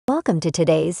Welcome to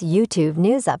today's YouTube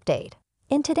News Update.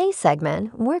 In today's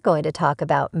segment, we're going to talk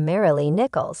about Maralee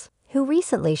Nichols, who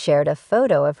recently shared a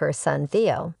photo of her son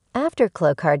Theo after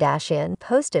Khloe Kardashian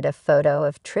posted a photo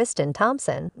of Tristan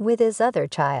Thompson with his other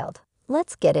child.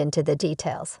 Let's get into the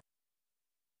details.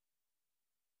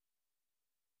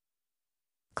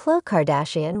 Khloe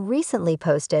Kardashian recently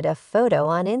posted a photo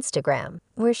on Instagram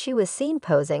where she was seen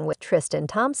posing with Tristan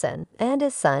Thompson and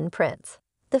his son Prince.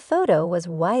 The photo was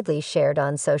widely shared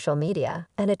on social media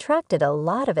and attracted a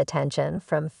lot of attention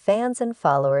from fans and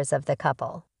followers of the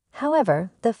couple.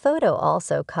 However, the photo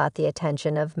also caught the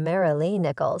attention of Maralee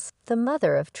Nichols, the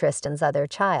mother of Tristan's other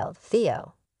child,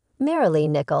 Theo. Maralee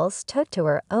Nichols took to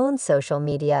her own social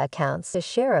media accounts to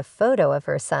share a photo of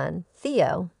her son,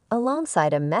 Theo,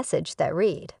 alongside a message that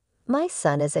read, "My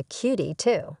son is a cutie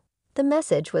too." The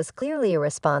message was clearly a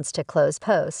response to Khloe's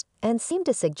post and seemed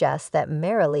to suggest that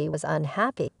Maralee was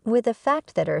unhappy with the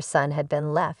fact that her son had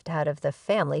been left out of the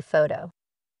family photo.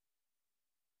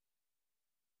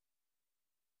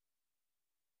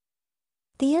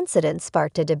 The incident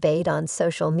sparked a debate on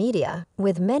social media,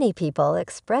 with many people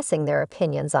expressing their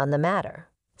opinions on the matter.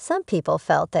 Some people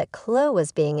felt that Khloe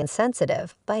was being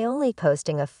insensitive by only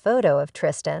posting a photo of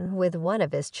Tristan with one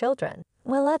of his children,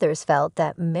 while others felt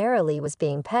that Maralee was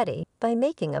being petty by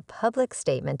making a public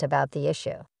statement about the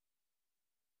issue.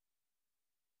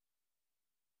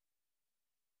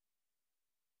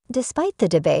 Despite the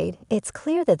debate, it's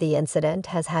clear that the incident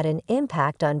has had an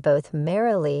impact on both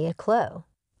Maralee and Khloe.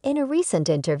 In a recent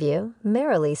interview,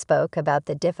 Maralee spoke about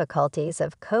the difficulties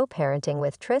of co-parenting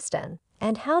with Tristan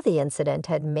and how the incident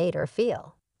had made her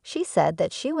feel. She said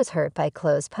that she was hurt by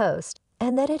Khloe's post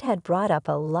and that it had brought up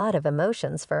a lot of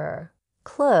emotions for her.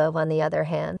 Khloe, on the other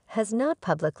hand, has not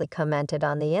publicly commented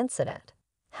on the incident.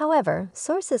 However,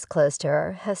 sources close to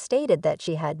her have stated that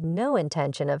she had no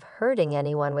intention of hurting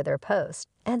anyone with her post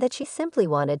and that she simply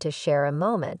wanted to share a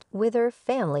moment with her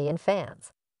family and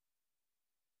fans.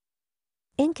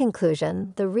 In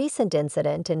conclusion, the recent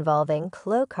incident involving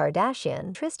Khloe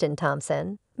Kardashian, Tristan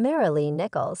Thompson, Maralee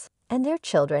Nichols, and their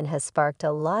children has sparked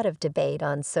a lot of debate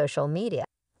on social media.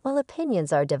 While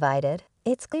opinions are divided,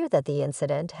 it's clear that the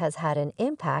incident has had an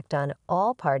impact on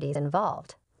all parties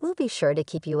involved. We'll be sure to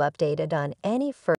keep you updated on any further